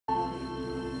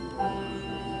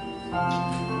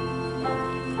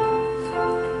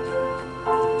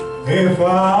If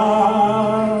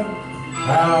I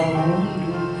have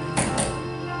wounded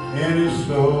any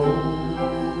soul,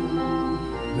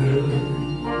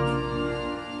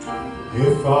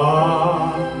 if I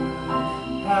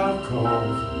have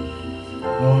caused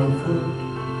one foot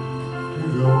to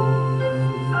go,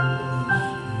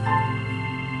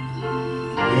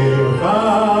 if I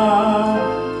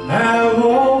have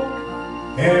walked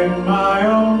in my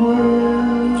own will,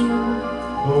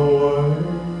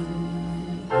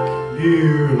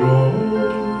 dear Lord,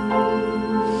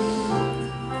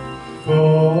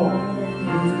 forgive.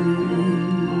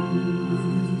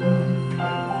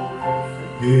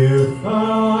 If I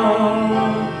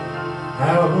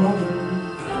have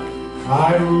others, I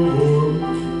will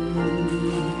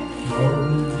work.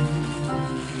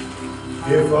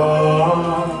 If I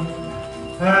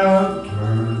have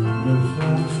turned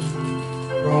aside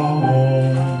from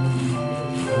all,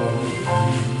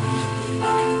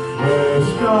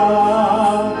 lest I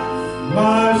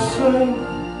myself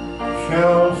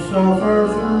shall suffer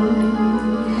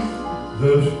through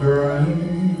the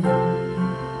strain,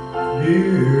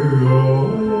 dear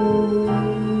Lord,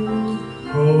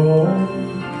 forgive.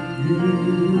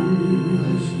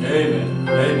 Amen.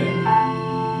 Amen.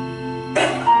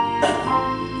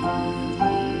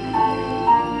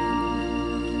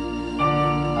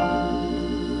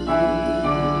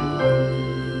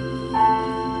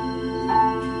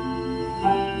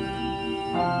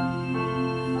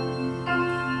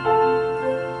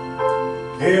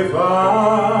 If I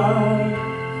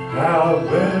have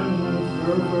been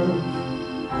perverse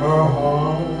or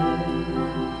hard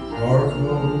or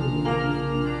cold,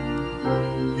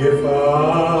 if I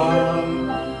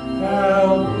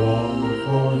have longed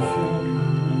for shelter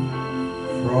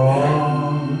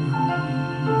from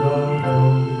the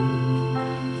cold,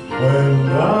 when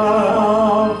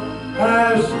thou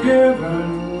hast given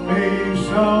me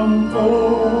some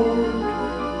thought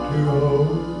to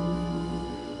hold,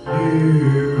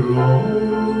 dear Lord,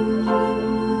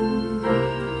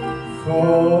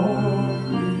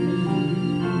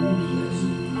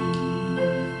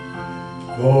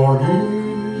 forgive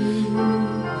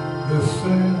the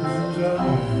sins I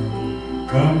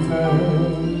confess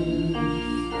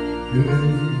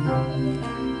today.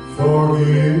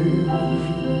 Forgive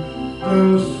the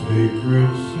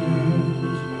secret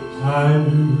sins I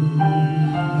do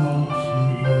not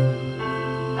see.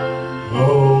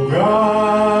 Oh God,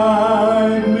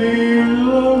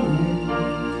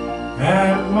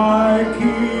 and my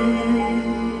keeper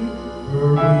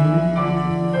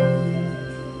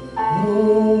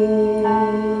Lord,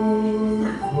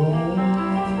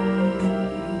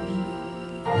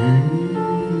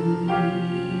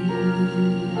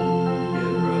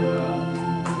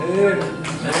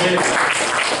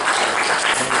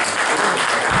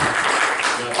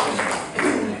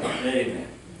 Amen.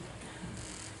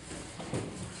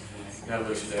 God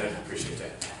bless you, Dad. I appreciate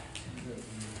that.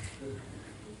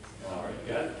 All right,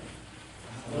 got it?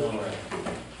 All right.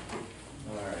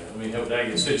 All right, let me help Dad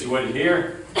get situated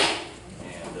here. And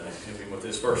help him with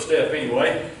this first step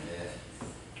anyway.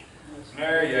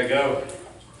 There you go.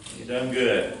 You done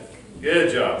good.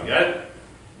 Good job. You got it?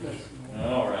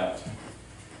 All right.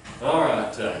 All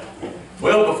right.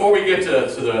 Well, before we get to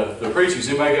the preachings,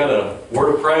 anybody got a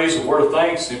word of praise, a word of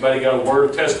thanks? Anybody got a word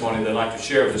of testimony they'd like to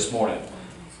share this morning?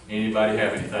 Anybody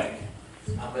have anything?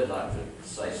 I would like to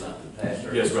say something,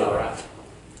 Pastor. Yes, brother. All right.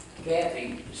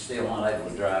 Kathy is still unable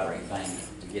to drive or anything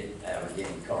to get out or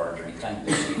getting cards or anything,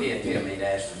 but she did tell me to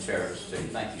ask the church to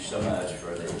thank you so much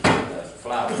for the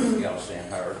flowers that y'all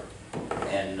sent her.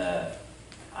 And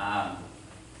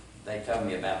they told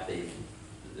me about the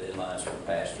lunch for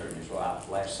Pastor and his wife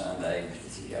last Sunday.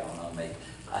 Y'all know me.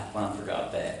 I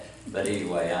forgot that. But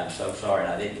anyway, I'm so sorry.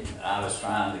 I was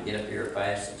trying to get up here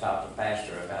fast to talk to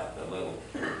Pastor about the little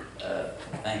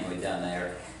thing we done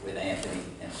there with Anthony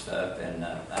and stuff, and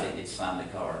I didn't get to sign the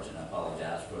cards, and I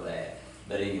apologize for that.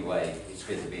 But anyway, it's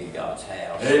good to be in God's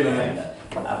house. Amen.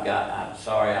 And I'm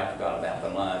sorry I forgot about the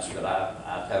lunch, but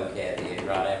I told Kathy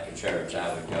right after church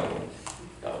I would go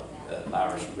buy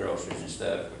her some groceries and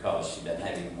stuff because she doesn't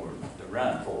have any more to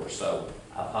run for. So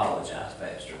I apologize,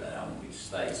 Pastor, that I want you to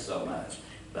stay so much.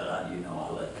 But I do know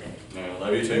I love you. No,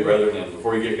 love you too, brother. And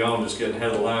before you get going, just get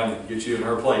ahead of the line and get you in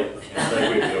her plate and stay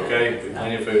with you, okay? There'll be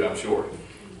plenty of food, I'm sure.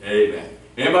 Amen.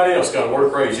 Anybody else got a word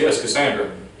of praise? Yes,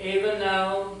 Cassandra. Even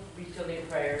though we still need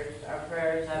prayers, our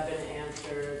prayers have been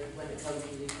answered when it comes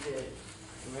to these kids.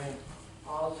 Amen.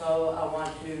 Also, I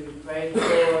want to praise the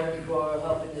Lord for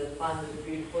helping us find this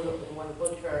beautiful and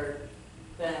wonderful church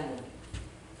family.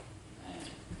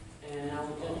 And I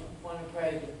just want to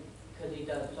praise Him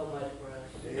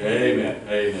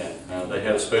They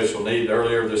had a special need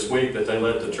earlier this week that they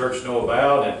let the church know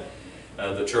about,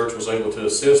 and the church was able to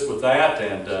assist with that.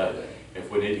 And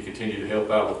if we need to continue to help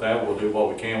out with that, we'll do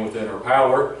what we can within our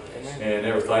power and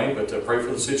everything. But pray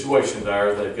for the situation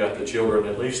there. They've got the children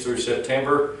at least through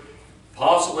September.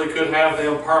 Possibly could have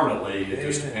them permanently. It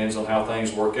just depends on how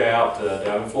things work out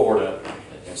down in Florida.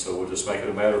 And so we'll just make it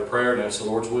a matter of prayer and ask the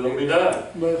Lord's will to be done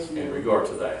in regard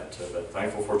to that. But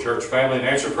thankful for church family and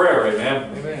answered prayer.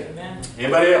 Amen. Amen.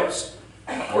 Anybody else?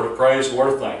 Word of praise,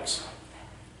 word of thanks.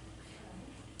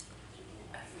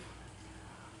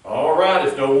 All right,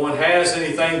 if no one has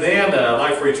anything then, I'd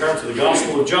like to return to the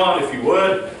Gospel of John, if you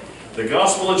would. The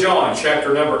Gospel of John,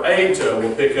 chapter number 8.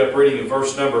 We'll pick up reading in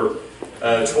verse number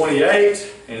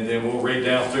 28, and then we'll read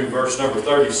down through verse number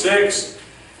 36.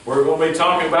 We're going to be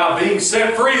talking about being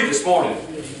set free this morning.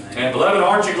 And beloved,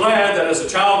 aren't you glad that as a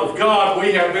child of God,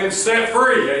 we have been set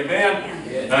free? Amen.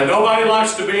 Nobody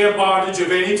likes to be in bondage of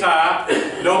any type.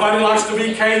 Nobody likes to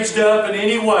be caged up in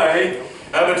any way.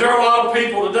 But there are a lot of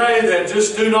people today that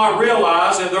just do not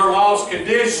realize in their lost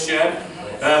condition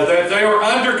that they are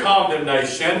under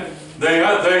condemnation. They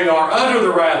are under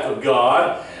the wrath of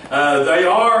God. They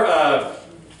are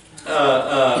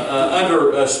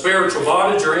under spiritual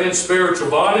bondage or in spiritual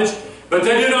bondage, but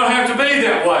they do not have to be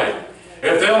that way.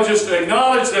 If they'll just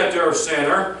acknowledge that they're a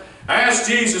sinner, ask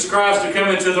Jesus Christ to come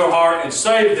into their heart and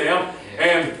save them,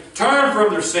 and turn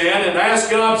from their sin and ask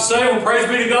God to save them, praise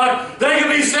be to God, they can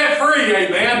be set free.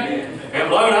 Amen. And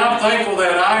beloved, I'm thankful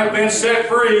that I have been set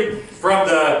free from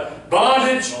the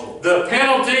bondage, the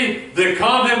penalty, the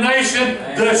condemnation,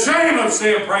 the shame of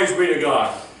sin, praise be to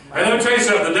God. And let me tell you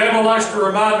something, the devil likes to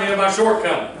remind me of my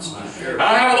shortcomings.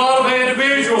 I have a lot of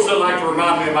individuals that like to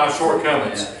remind me of my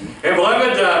shortcomings. And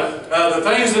beloved, the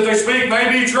things that they speak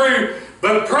may be true,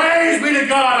 but praise be to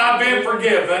God, I've been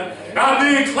forgiven, I've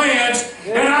been cleansed,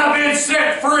 and I've been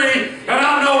set free, and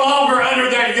I'm no longer under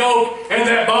that yoke and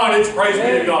that bondage, praise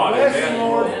be to God.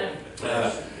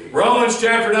 Amen. Romans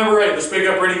chapter number 8, let's pick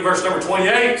up reading verse number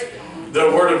 28.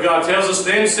 The Word of God tells us,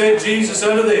 Then said Jesus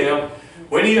unto them,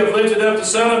 When ye have lifted up the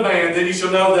Son of Man, then ye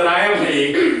shall know that I am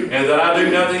He, and that I do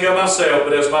nothing of myself,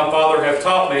 but as my Father hath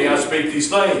taught me, I speak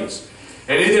these things.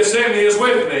 And He that sent me is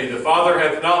with me. The Father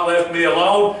hath not left me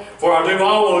alone, for I do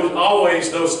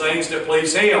always those things that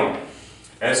please Him.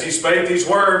 As He spake these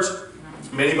words,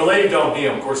 many believed on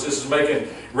Him. Of course, this is making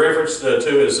reference to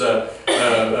His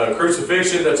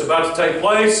crucifixion that's about to take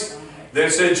place. Then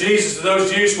said Jesus to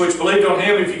those Jews which believed on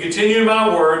Him, If you continue in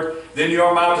my word, then you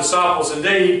are my disciples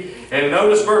indeed. And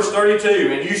notice verse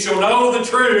 32, And you shall know the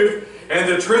truth, and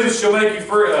the truth shall make you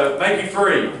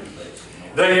free.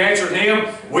 They answered him,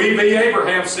 We be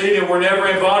Abraham's seed, and were never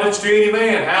in bondage to any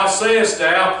man. How sayest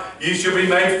thou, Ye shall be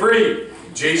made free?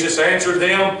 Jesus answered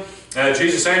them,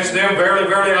 Verily,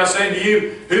 verily, I say to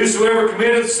you, Whosoever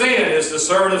committeth sin is the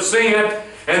servant of sin,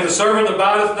 and the servant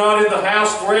abideth not in the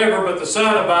house forever, but the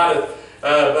Son abideth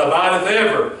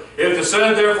ever. If the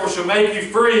Son therefore shall make you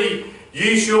free,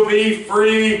 ye shall be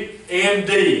free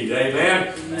indeed.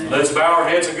 Amen. Let's bow our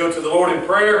heads and go to the Lord in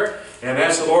prayer and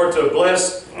ask the Lord to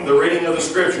bless the reading of the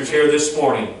Scriptures here this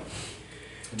morning.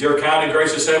 Dear kind and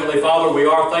gracious Heavenly Father, we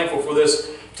are thankful for this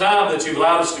time that you've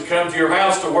allowed us to come to your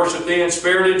house to worship Thee in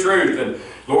spirit and truth. And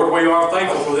Lord, we are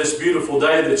thankful for this beautiful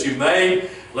day that you've made.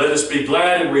 Let us be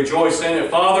glad and rejoice in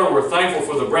it, Father. We're thankful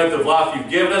for the breath of life you've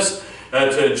given us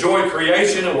to enjoy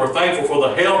creation, and we're thankful for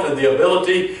the health and the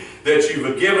ability that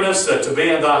you've given us to be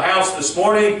in thy house this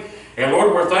morning. And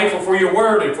Lord, we're thankful for your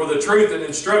word and for the truth and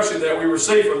instruction that we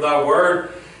receive from thy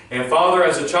word. And Father,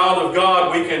 as a child of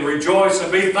God, we can rejoice and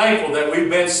be thankful that we've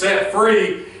been set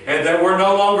free and that we're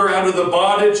no longer under the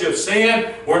bondage of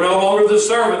sin. We're no longer the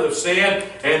servant of sin,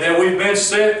 and that we've been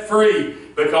set free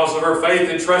because of our faith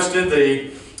and trust in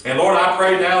Thee. And Lord, I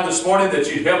pray now this morning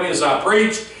that you'd help me as I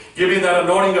preach. Give me that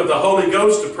anointing of the Holy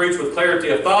Ghost to preach with clarity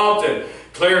of thought and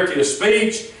clarity of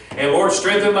speech. And Lord,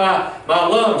 strengthen my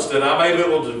lungs that I may be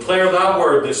able to declare thy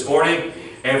word this morning.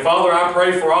 And Father, I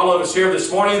pray for all of us here this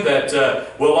morning that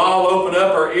we'll all open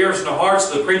up our ears and our hearts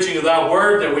to the preaching of thy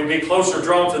word, that we be closer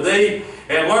drawn to thee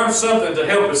and learn something to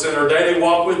help us in our daily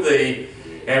walk with thee.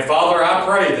 And Father, I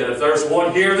pray that if there's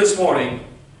one here this morning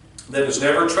that has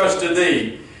never trusted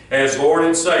thee as Lord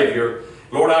and Savior,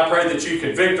 Lord, I pray that you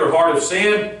convict their heart of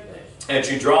sin,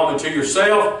 that you draw them to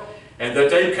yourself, and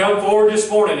that they come forward this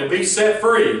morning and be set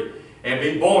free and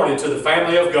be born into the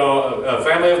family of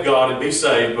God and be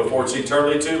saved before it's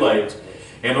eternally too late.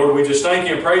 And Lord, we just thank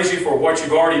you and praise you for what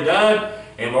you've already done.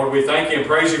 And Lord, we thank you and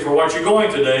praise you for what you're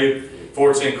going to do.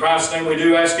 For it's in Christ's name we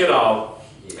do ask it all.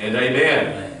 And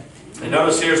amen. And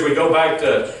notice here as we go back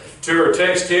to our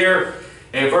text here,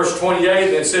 And verse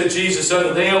 28, then said Jesus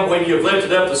unto them, when you have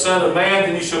lifted up the Son of Man,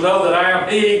 then you shall know that I am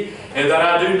He, and that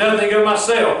I do nothing of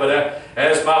myself, but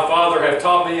as my Father hath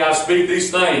taught me, I speak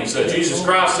these things. Jesus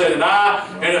Christ said, and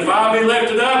if I be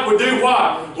lifted up, would do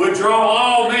what? Would draw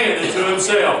all men into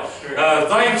Himself.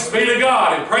 Thanks be to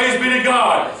God, and praise be to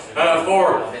God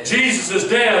for Jesus'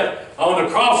 death on the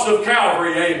cross of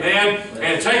Calvary, amen,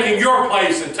 and taking your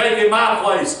place and taking my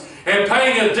place, and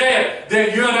paying a debt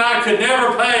that you and I could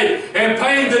never pay, and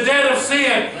paying the debt of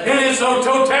sin in its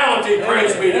totality.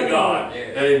 Praise be to God.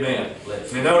 Amen.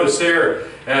 And notice here,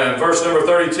 verse number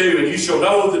 32, and you shall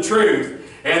know the truth,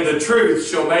 and the truth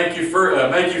shall make you free.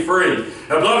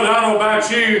 Beloved, I don't know about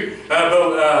you, but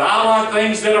I like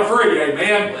things that are free.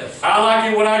 Amen. I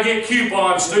like it when I get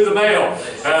coupons through the mail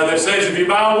that says if you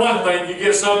buy one thing, you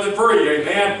get something free.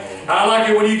 Amen. I like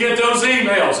it when you get those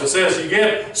emails that says you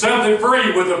get something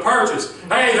free with the purchase.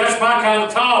 Hey, that's my kind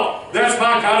of talk. That's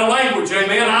my kind of language.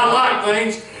 Amen. I like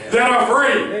things that are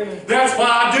free. That's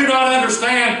why I do not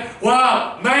understand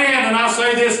why man, and I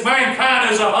say this, mankind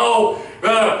as a whole,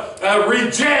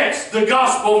 rejects the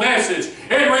gospel message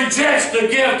and rejects the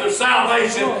gift of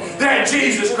salvation that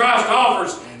Jesus Christ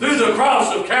offers through the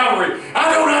cross of Calvary.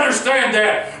 I don't understand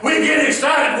that. We get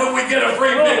excited when we get a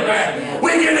free Big Mac.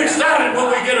 We get excited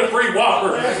when we get a free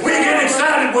Whopper. We get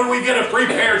excited when we get a free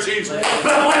pair of shoes. But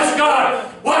bless God,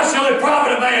 what shall it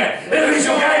profit a man if he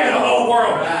shall gain the whole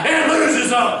world and lose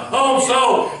his own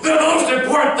soul? The most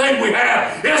important thing we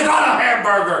have is not a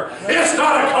hamburger. It's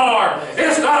not a car.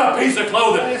 It's not a piece of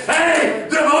clothing. Hey,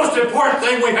 the most important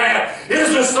thing we have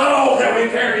is the soul that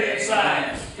we carry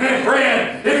inside. And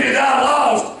friend, if you die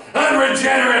lost,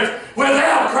 unregenerate,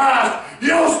 without Christ,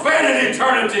 you'll spend an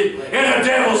eternity in a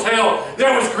devil's hell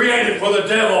that was created for the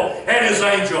devil and his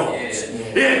angels.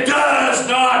 It does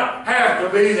not have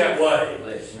to be that way.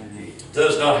 It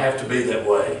does not have to be that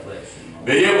way.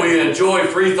 But yet we enjoy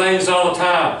free things all the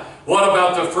time. What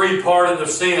about the free pardon of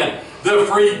sin? The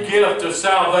free gift of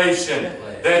salvation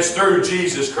that's through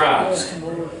Jesus Christ.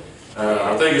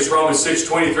 I think it's Romans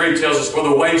 6:23 tells us, for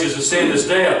the wages of sin is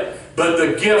death, but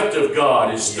the gift of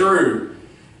God is through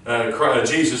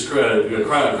Christ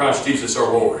Jesus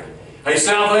our Lord. Hey,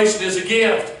 salvation is a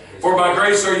gift. For by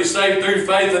grace are you saved through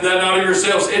faith, and that not of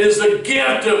yourselves. It is the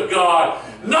gift of God,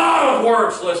 not of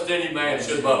works, lest any man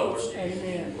should boast.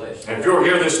 Amen. And if you're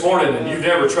here this morning and you've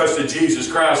never trusted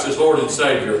Jesus Christ as Lord and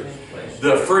Savior,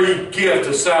 the free gift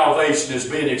of salvation is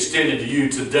being extended to you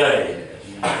today.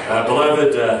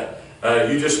 Beloved,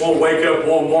 you just won't wake up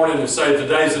one morning and say,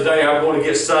 today's the day I'm going to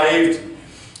get saved.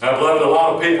 Beloved, a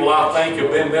lot of people, I think,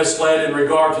 have been misled in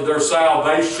regard to their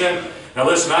salvation. Now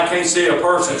listen, I can't see a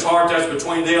person's heart. That's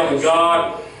between them and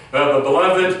God. But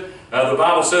beloved, the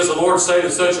Bible says the Lord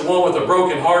saveth such a one with a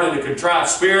broken heart and a contrite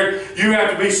spirit. You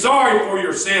have to be sorry for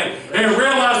your sin and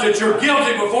realize that you're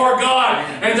guilty before God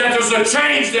and that there's a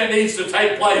change that needs to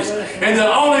take place. And the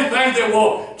only thing that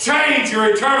will change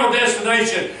your eternal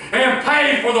destination and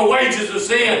pay for the wages of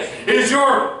sin is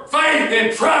your faith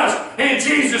and trust in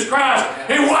Jesus Christ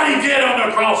and what He did on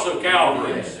the cross of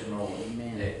Calvary.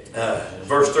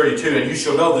 Verse 32, and you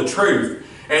shall know the truth,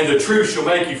 and the truth shall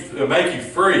make you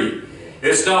free.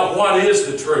 It's not what is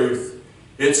the truth,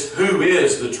 it's who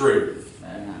is the truth.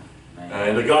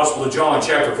 In the Gospel of John,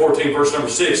 chapter 14, verse number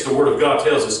 6, the Word of God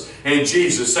tells us, and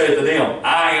Jesus saith to them,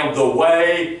 I am the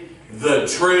way, the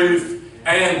truth,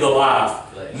 and the life.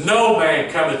 No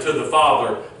man cometh to the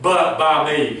Father but by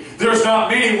me. There's not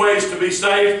many ways to be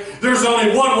saved. There's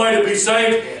only one way to be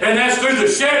saved, and that's through the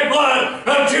shed blood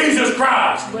of Jesus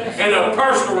Christ and a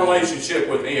personal relationship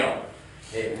with Him.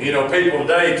 You know, people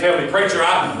today tell me, preacher,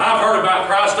 I've heard about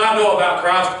Christ, I know about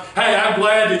Christ. Hey, I'm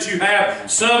glad that you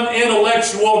have some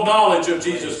intellectual knowledge of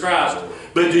Jesus Christ,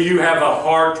 but do you have a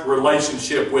heart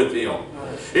relationship with Him?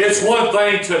 It's one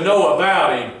thing to know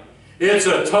about Him. It's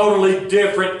a totally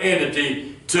different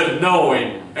entity to know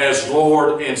Him as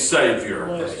Lord and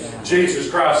Savior. Jesus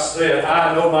Christ said,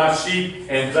 I know my sheep,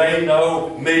 and they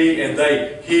know me, and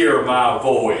they hear my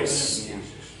voice.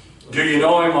 Do you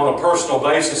know Him on a personal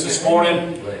basis this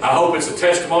morning? I hope it's a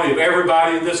testimony of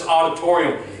everybody in this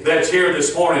auditorium that's here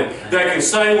this morning that can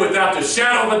say without the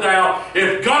shadow of a doubt,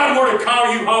 if God were to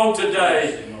call you home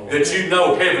today, that you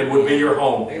know heaven would be your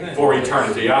home for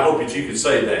eternity. I hope that you can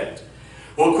say that.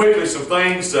 Well, quickly, some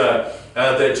things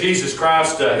that Jesus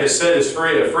Christ has set us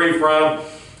free from.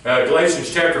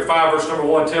 Galatians chapter 5, verse number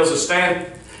 1 tells us, stand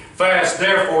fast,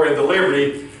 therefore, in the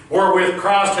liberty wherewith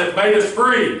Christ hath made us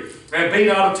free, and be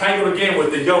not entangled again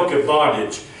with the yoke of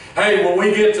bondage. Hey, when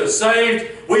we get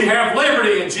saved, we have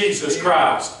liberty in Jesus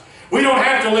Christ. We don't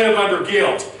have to live under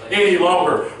guilt. any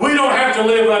longer. We don't have to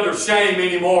live under shame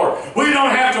anymore. We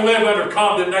don't have to live under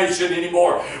condemnation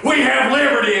anymore. We have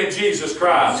liberty in Jesus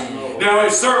Christ. Now,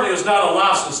 it certainly is not a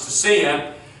license to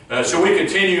sin. Shall we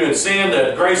continue in sin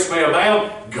that grace may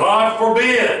abound? God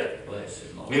forbid.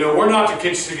 You know, we're not to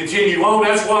continue on.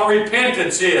 That's what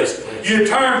repentance is. You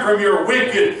turn from your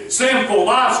wicked, sinful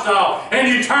lifestyle, and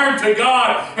you turn to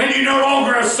God, and you're no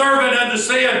longer a servant unto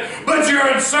sin, but you're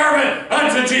a servant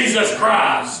unto Jesus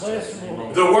Christ.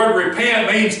 The word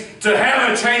repent means to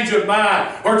have a change of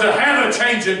mind, or to have a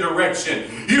change in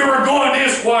direction. You were going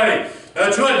this way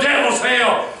to a devil's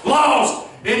hell, lost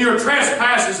in your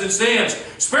trespasses and sins,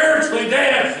 spiritually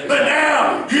dead, but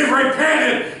now you've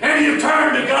repented and you've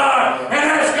turned to God and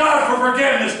asked God for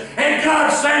forgiveness, and God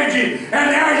saved you,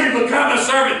 and now you become a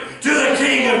servant to the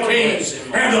King of Kings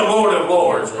and the Lord of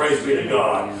Lords. Praise be to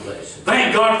God.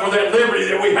 Thank God for that liberty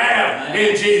that we have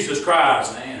in Jesus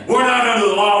Christ. We're not under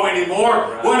the law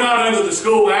anymore. We're not under the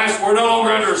schoolmaster. We're no longer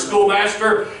under a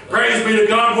schoolmaster. Praise be to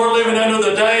God. We're living under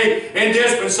the day and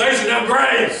dispensation of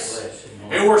grace.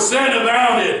 And where sin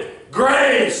abounded,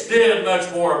 grace did much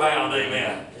more abound.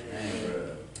 Amen.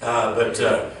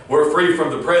 But we're free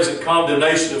from the present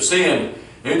condemnation of sin.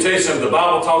 Let me tell you something. The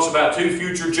Bible talks about two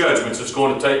future judgments that's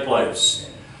going to take place.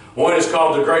 One is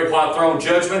called the Great White Throne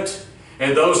Judgment.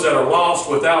 And those that are lost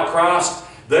without Christ,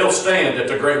 they'll stand at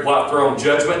the Great White Throne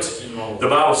Judgment. The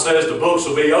Bible says the books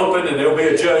will be opened and they'll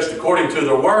be judged according to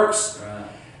their works.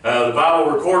 The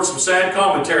Bible records some sad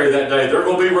commentary that day. There are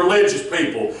going to be religious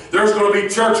people. There's going to be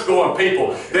church-going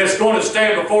people that's going to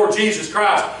stand before Jesus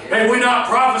Christ. Have we not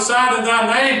prophesied in thy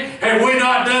name? Have we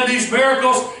not done these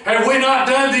miracles? Have we not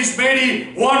done these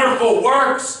many wonderful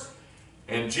works?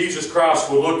 And Jesus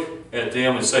Christ will look at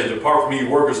them and say, depart from me,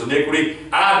 you workers of iniquity.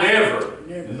 I never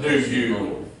knew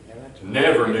you.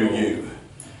 Never knew you.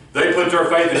 They put their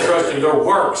faith and trust in their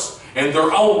works and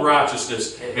their own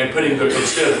righteousness, and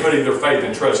instead of putting their faith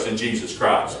and trust in Jesus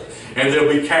Christ. And they'll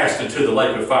be cast into the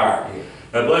lake of fire.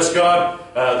 Bless God,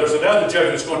 there's another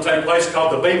judgment that's going to take place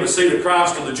called the Bema Seat of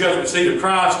Christ, or the Judgment Seat of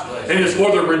Christ. And it's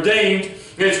for the redeemed.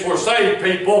 It's for saved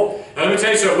people. And let me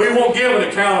tell you something, we won't give an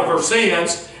account of our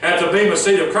sins at the Bema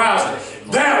Seat of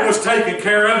Christ. That was taken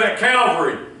care of at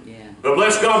Calvary. But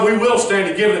bless God, we will stand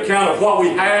to give an account of what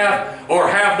we have or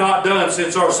have not done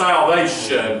since our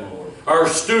salvation. Our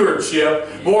stewardship.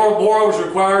 More is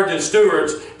required than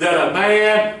stewards, that a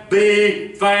man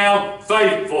be found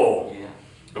faithful.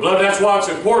 Beloved, that's why it's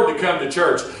important to come to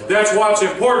church. That's why it's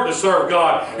important to serve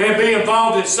God and be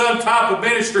involved in some type of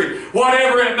ministry,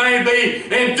 whatever it may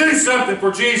be, and do something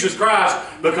for Jesus Christ,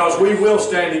 because we will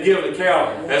stand to give an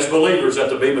account as believers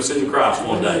at the Bema Seat of Christ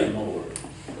one day.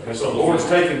 And so the Lord's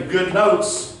taking good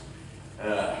notes.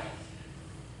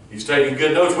 He's taking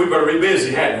good notes. We better be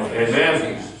busy, hadn't we?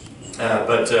 Amen.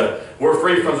 But we're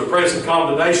free from the present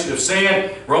condemnation of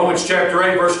sin. Romans chapter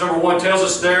 8 verse number 1 tells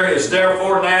us there is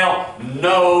therefore now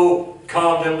no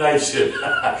condemnation.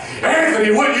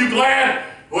 Anthony, weren't you glad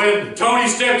when Tony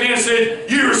stepped in and said,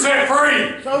 you were set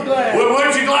free? So glad. Well,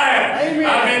 weren't you glad? Amen.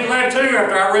 I've been glad too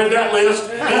after I read that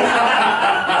list.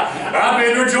 I've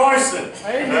been rejoicing.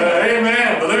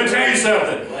 Amen. But let me tell you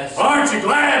something. Aren't you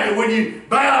glad that when you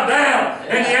bowed down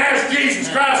and you asked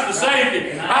Jesus Christ to save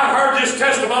you? I've heard this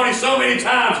testimony so many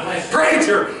times.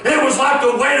 Preacher, it was like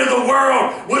the weight of the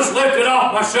world was lifted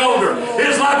off my shoulder.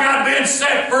 It's like I'd been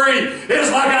set free.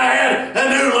 It's like I had a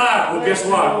new life. Well, guess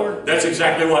what? That's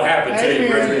exactly what happened to you,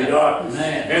 praise be to God.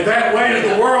 And that weight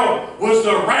of the world was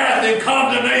the wrath and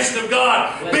condemnation of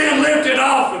God being lifted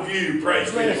off of you,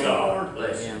 praise be to God.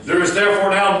 There is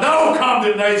therefore now no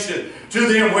condemnation to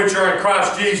them which are in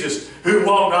Christ Jesus, who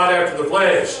walk not after the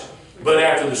flesh, but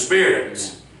after the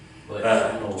Spirit.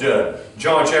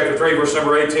 John chapter 3 verse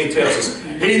number 18 tells us,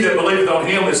 he that believeth on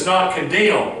him is not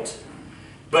condemned,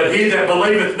 but he that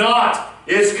believeth not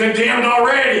is condemned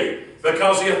already,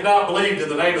 because he hath not believed in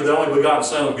the name of the only begotten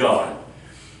Son of God.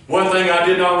 One thing I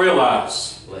did not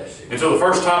realize until the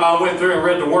first time I went through and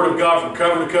read the Word of God from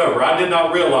cover to cover, I did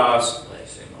not realize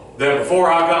that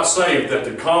before I got saved, that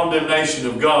the condemnation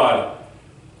of God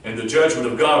and the judgment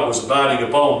of God was abiding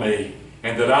upon me,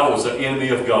 and that I was an enemy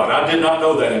of God. I did not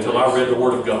know that until I read the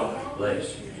Word of God.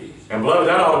 And beloved,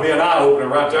 that ought to be an eye-opener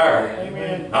right there.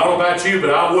 Amen. I don't know about you, but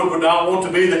I would not want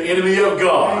to be the enemy of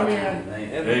God.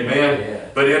 Amen. Amen.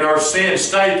 But in our sin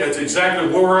state, that's exactly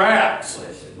where we're at.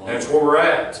 That's where we're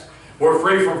at. We're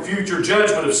free from future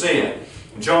judgment of sin.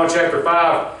 In John chapter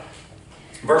 5,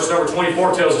 verse number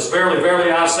 24 tells us, verily,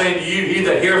 verily, I say unto you, he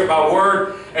that heareth my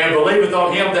word and believeth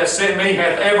on him that sent me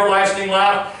hath everlasting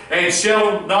life, and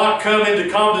shall not come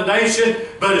into condemnation,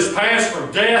 but is passed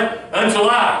from death unto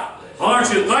life.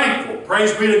 Aren't you thankful?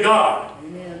 Praise be to God.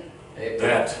 Amen.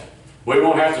 that we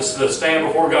won't have to stand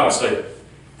before God and say,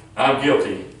 I'm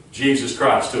guilty. Jesus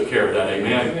Christ took care of that.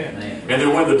 Amen. Amen. And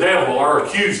then when the devil, our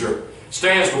accuser,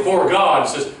 stands before God and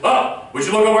says, oh, would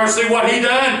you look over and see what he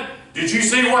done? Did you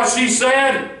see what she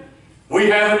said? We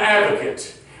have an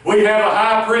advocate. We have a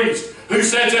high priest who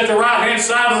sits at the right-hand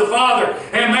side of the Father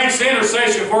and makes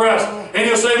intercession for us. And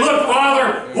he'll say, look,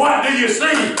 Father, what do you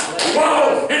see?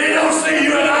 Whoa! And he don't see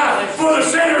you and I for the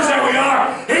sinners that we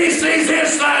are. He sees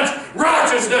his son's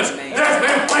righteousness that's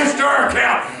been placed to our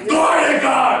account. Glory to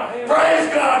God. Praise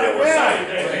God that we're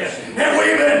saved. Amen. And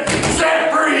we've been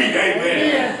set free.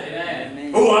 Amen.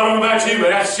 Oh, I don't know about you, but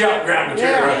that's shouting ground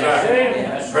material right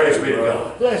there. Praise be to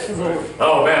God. Bless the Lord.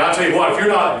 Oh man, I'll tell you what, if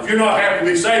you're not happy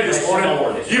to be saved this morning,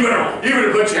 you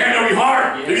better put your hand over your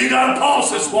heart. If you got a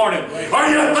pulse this morning, are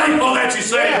you thankful that you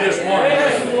saved this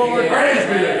morning? Praise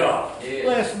be to God.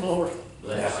 Bless the Lord.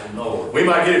 Bless the Lord. We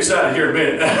might get excited here in a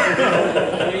minute.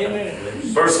 Amen.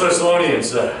 1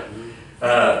 Thessalonians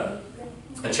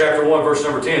chapter 1, verse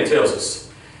number 10 tells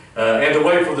us, and to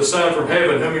wait for the Son from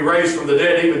heaven, whom he raised from the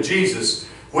dead, even Jesus,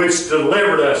 which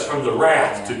delivered us from the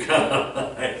wrath to come.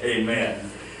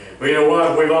 Amen. Well, you know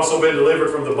what? We've also been delivered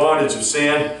from the bondage of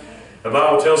sin. The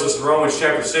Bible tells us in Romans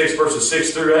chapter 6, verses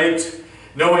 6 through 8,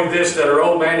 knowing this, that our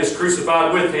old man is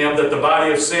crucified with him, that the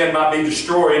body of sin might be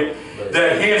destroyed,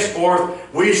 that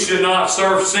henceforth we should not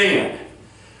serve sin.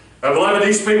 Now, beloved,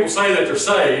 these people say that they're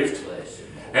saved,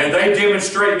 and they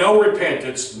demonstrate no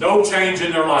repentance, no change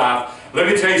in their life. Let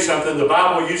me tell you something, the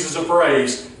Bible uses a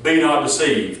phrase, be not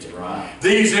deceived. Right.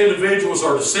 These individuals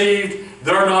are deceived,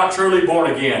 they're not truly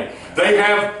born again. They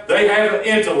have an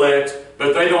intellect,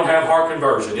 but they don't have heart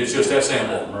conversion. It's just that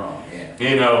simple. Wrong, yeah.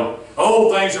 You know,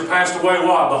 old things are passed away,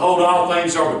 what? Behold, all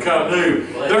things are become new.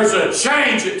 There's a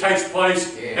change that takes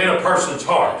place in a person's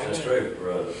heart. That's true,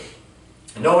 brother.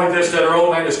 Knowing this, that our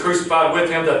old man is crucified with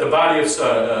him, that the body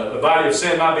of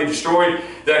sin might be destroyed,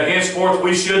 that henceforth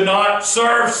we should not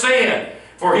serve sin.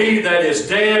 For he that is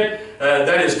dead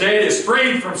is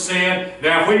freed from sin.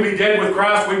 Now if we be dead with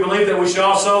Christ, we believe that we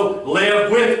shall also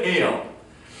live with him.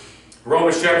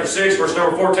 Romans chapter 6, verse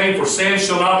number 14, for sin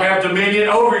shall not have dominion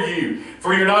over you,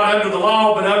 for you're not under the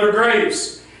law, but under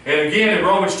grace. And again in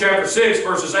Romans chapter 6,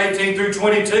 verses 18 through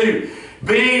 22,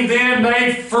 being then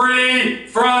made free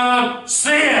from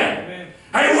sin. Amen.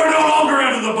 Hey, we're no longer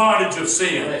under the bondage of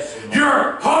sin.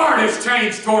 Your heart has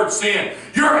changed towards sin.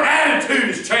 Your attitude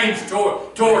has changed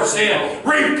towards sin.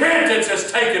 Repentance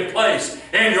has taken place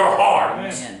in your heart.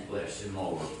 Amen. Bless him,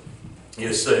 Lord.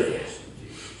 You see.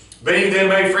 Being then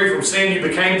made free from sin, you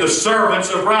became the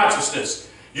servants of righteousness.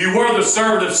 You were the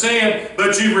servant of sin,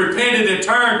 but you repented and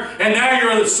turned, and now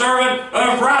you're the servant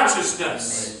of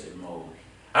righteousness.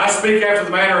 I speak after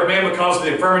the manner of men because of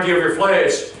the infirmity of your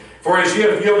flesh. For as ye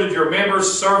have yielded your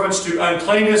members servants to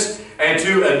uncleanness, and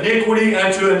to iniquity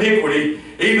unto iniquity,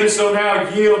 even so now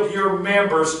yield your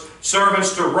members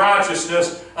servants to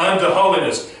righteousness unto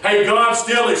holiness. Hey, God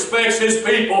still expects His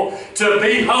people to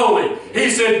be holy. He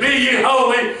said, be ye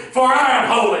holy, for I am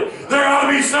holy. There ought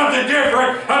to be something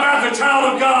different about the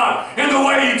child of God in the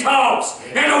way he talks,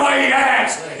 in the way he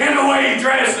acts, in the way he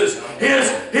dresses,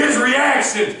 his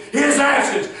reactions, his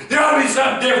actions. There ought to be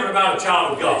something different about a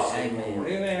child of God.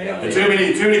 Amen. And too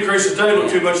many Christians today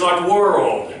look too much like the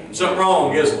world. Something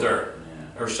wrong, isn't there?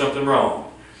 There's something wrong.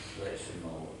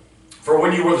 For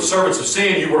when you were the servants of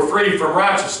sin, you were freed from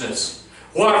righteousness.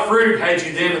 What fruit had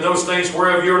you then in those things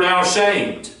whereof you are now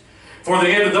ashamed? For the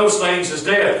end of those things is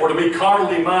death. For to be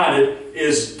carnally minded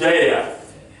is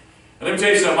death. And let me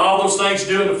tell you something, all those things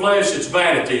you do in the flesh, it's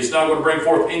vanity. It's not going to bring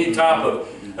forth any type of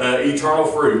eternal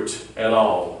fruit at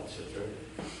all.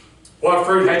 What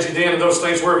fruit had you then in those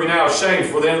things whereof you are now ashamed?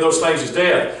 For the end of those things is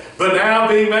death. But now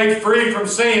being made free from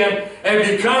sin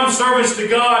and become servants to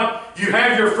God, you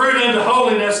have your fruit unto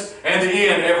holiness and the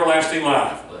end everlasting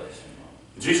life.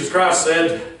 Jesus Christ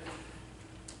said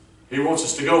He wants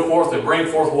us to go forth and bring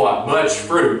forth what? Much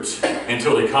fruit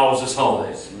until He calls us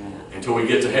home. Until we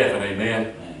get to heaven,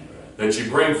 amen. That you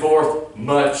bring forth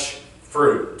much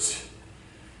fruit.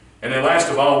 And then last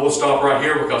of all, we'll stop right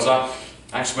here because I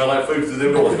can smell that food through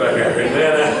the doors back there.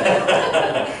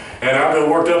 Amen. And I've been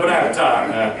worked up an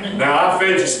appetite. Now I've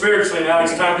fed you spiritually, now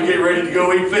it's time to get ready to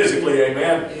go eat physically,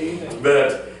 amen?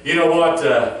 But you know what?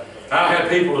 I had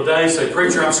people today say,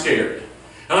 preacher, I'm scared.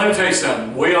 Now let me tell you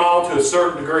something. We all, to a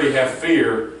certain degree, have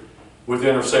fear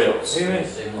within ourselves. Amen.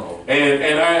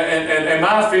 And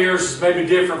my fears may be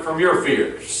different from your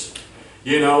fears.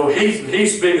 You know,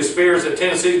 his biggest fear is that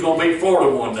Tennessee's going to beat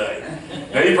Florida one day.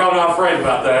 Now, he's probably not afraid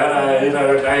about that. You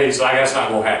know, he's like, that's not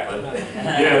going to happen.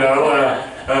 You know,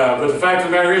 But the fact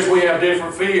of the matter is we have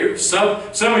different fears. Some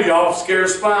of y'all scared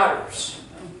of spiders.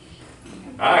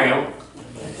 I am.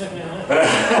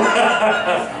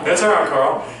 That's all right,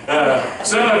 Carl.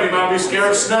 Some of you might be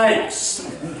scared of snakes.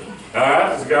 All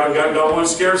right? Got one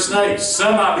scared of snakes.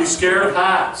 Some might be scared of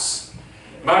heights.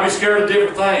 Might be scared of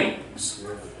different things.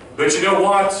 But you know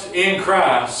what? In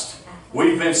Christ,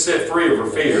 we've been set free of our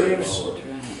fears.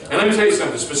 And let me tell you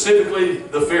something, specifically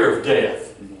the fear of death.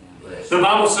 The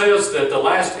Bible says that the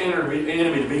last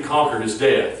enemy to be conquered is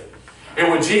death. And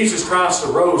when Jesus Christ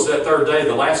arose that third day,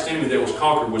 the last enemy that was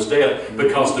conquered was death,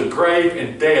 because the grave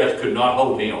and death could not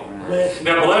hold him.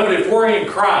 Now, beloved, if we're in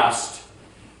Christ,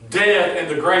 death and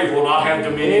the grave will not have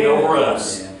dominion over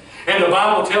us. And the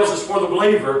Bible tells us for the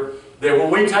believer that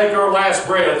when we take our last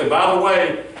breath, and by the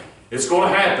way, it's going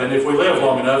to happen if we live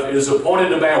long enough, it is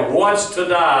appointed a man once to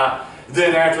die,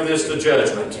 then after this the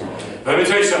judgment. Let me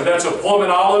tell you something, that's an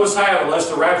appointment all of us have unless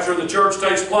the rapture of the church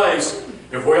takes place.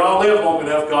 If we all live long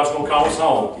enough, God's going to call us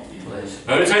home.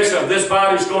 Let me tell you something, this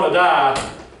body's going to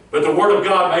die, but the Word of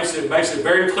God makes it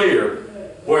very clear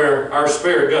where our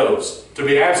spirit goes. To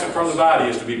be absent from the body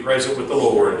is to be present with the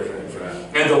Lord.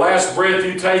 And the last breath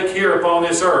you take here upon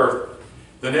this earth,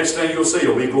 the next thing you'll see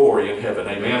will be glory in heaven.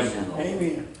 Amen?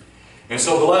 Amen. And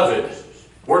so, beloved,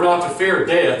 we're not to fear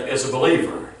death as a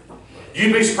believer.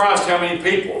 You'd be surprised how many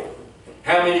people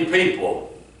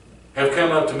have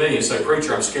come up to me and say,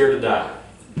 "Preacher, I'm scared to die."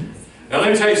 Now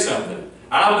let me tell you something.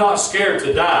 I'm not scared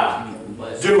to die.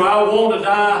 Do I want to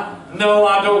die? No,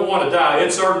 I don't want to die.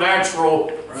 It's our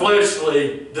natural,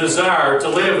 fleshly desire to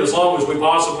live as long as we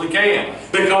possibly can,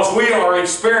 because we are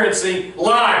experiencing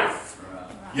life,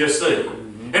 you see.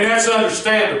 And that's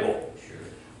understandable.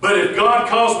 But if God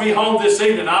calls me home this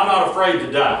evening, I'm not afraid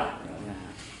to die.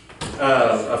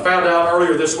 I found out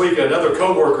earlier this week another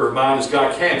co-worker of mine has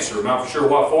got cancer. I'm not sure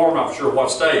what form, not sure what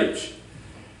stage.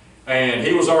 And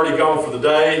he was already gone for the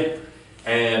day.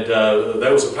 And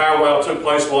there was a powwow that took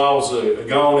place while I was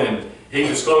gone, and he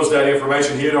disclosed that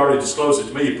information. He had already disclosed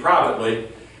it to me privately.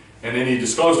 And then he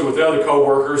disclosed it with the other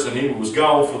co-workers, and he was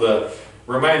gone for the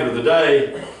remainder of the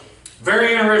day.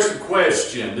 Very interesting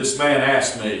question this man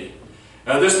asked me.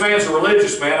 This man's a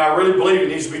religious man. I really believe he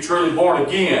needs to be truly born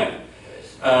again.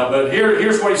 But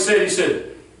here's what he said. He said,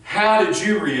 "How did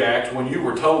you react when you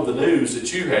were told the news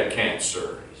that you had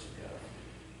cancer?"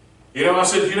 You know, I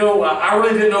said, I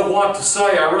really didn't know what to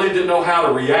say. I really didn't know how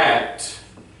to react.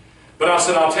 But I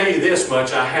said, I'll tell you this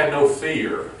much, I had no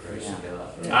fear.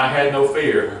 I had no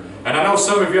fear. And I know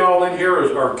some of y'all in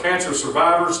here are cancer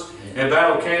survivors and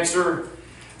battle cancer.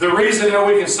 The reason that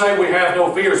we can say we have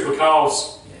no fear is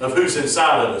because of who's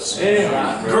inside of us.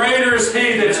 Greater is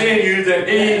He that's in you than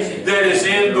he that is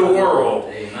in the world.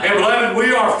 And beloved,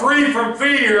 we are free from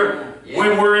fear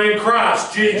when we're in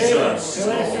Christ Jesus.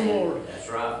 That's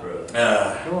right, brother.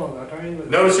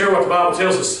 Notice here what the Bible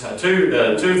tells us. 3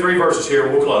 verses here,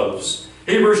 we'll close.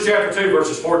 Hebrews chapter 2,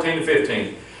 verses 14 to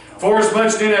 15. "For as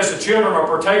much then as the children are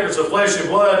partakers of flesh and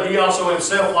blood, He also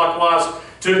Himself likewise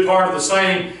took part of the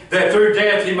same, that through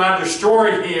death He might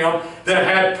destroy him that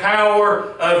had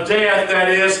power of death, that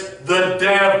is, the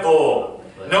devil."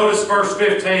 Notice verse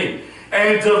 15.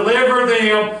 "And deliver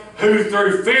them who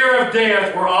through fear of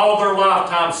death were all their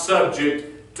lifetime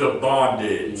subject to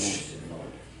bondage."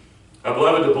 Now,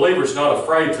 beloved, the believer is not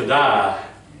afraid to die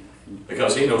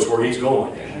because he knows where he's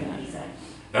going.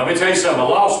 Now, let me tell you something. A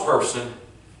lost person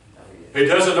who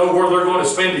doesn't know where they're going to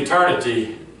spend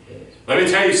eternity, let me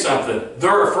tell you something.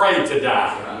 They're afraid to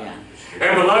die.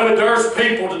 And, beloved, there's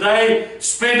people today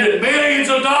spending millions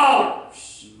of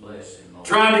dollars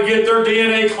trying to get their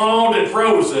DNA cloned and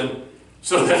frozen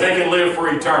so that they can live for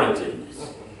eternity.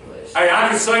 Hey, I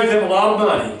can save them a lot of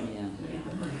money,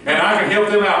 and I can help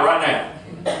them out right now.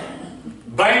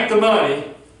 Bank the money,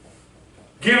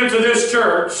 give it to this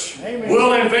church.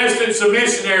 We'll invest in some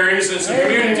missionaries and some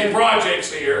community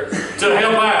projects here to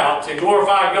help out and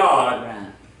glorify God.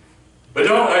 But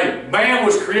man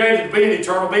was created to be an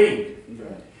eternal being.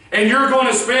 And you're going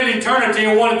to spend eternity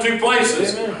in one of two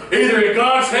places. Either in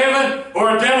God's heaven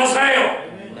or in devil's hell.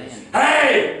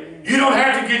 Hey, you don't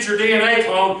have to get your DNA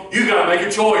cloned. You got to make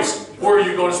a choice where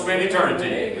you're going to spend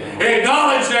eternity.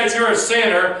 Acknowledge that you're a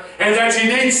sinner and that you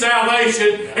need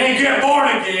salvation and get born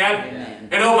again.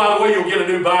 And oh, by the way, you'll get a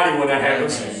new body when that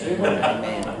happens.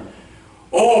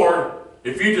 Or,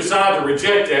 if you decide to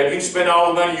reject that, you can spend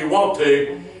all the money you want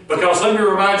to. Because let me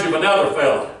remind you of another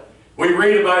fellow. We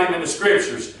read about him in the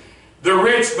Scriptures. The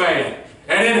rich man,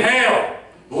 and in hell,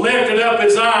 lifted up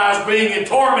his eyes being in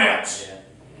torments.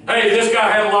 Hey, this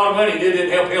guy had a lot of money. It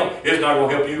didn't help him. It's not going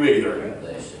to help you either.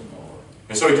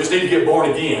 And so you just need to get born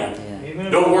again.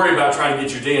 Don't worry about trying to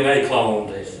get your DNA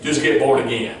cloned. Just get born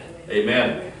again.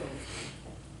 Amen.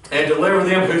 And deliver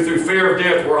them who through fear of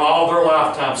death were all their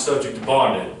lifetime subject to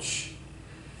bondage.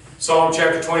 Psalm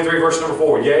chapter 23, verse number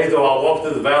 4. Yea, though I walk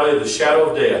through the valley of the shadow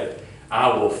of death, I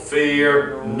will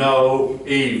fear no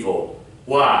evil.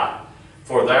 Why?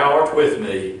 For thou art with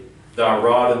me, thy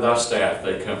rod and thy staff,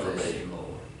 they comfort me.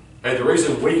 Hey, the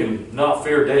reason we can not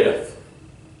fear death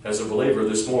as a believer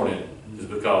this morning is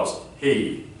because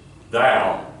He,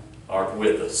 thou, art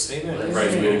with us. Amen.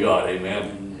 Praise be to God.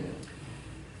 Amen.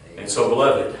 And so,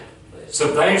 beloved,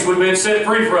 some things we've been set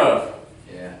free from.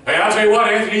 Hey, I'll tell you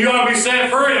what, Anthony, you ought to be set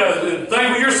free.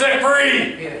 Thankful you're set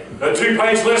free. A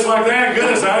 2-page list like that,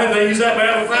 goodness, I didn't think you was that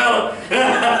bad of a fella.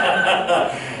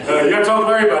 You have to talk to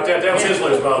Larry about that. That was his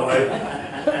list, by the way.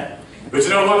 But you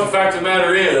know what the fact of the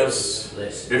matter is?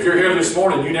 If you're here this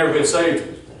morning and you've never been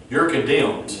saved, you're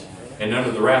condemned and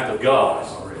under the wrath of God.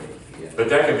 But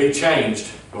that can be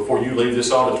changed before you leave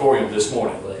this auditorium this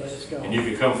morning. And you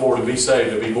can come forward and be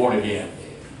saved and be born again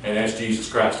and ask Jesus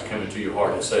Christ to come into your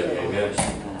heart and save you. Amen.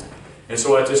 And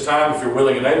so at this time, if you're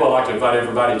willing and able, I'd like to invite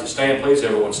everybody to stand, please.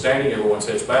 Everyone's standing, everyone's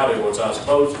heads bowed, everyone's eyes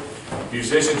closed.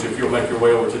 Musicians, if you'll make your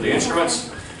way over to the instruments.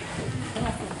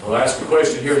 We'll ask a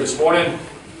question here this morning.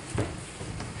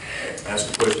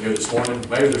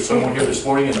 Maybe there's someone here this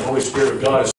morning and the Holy Spirit of God is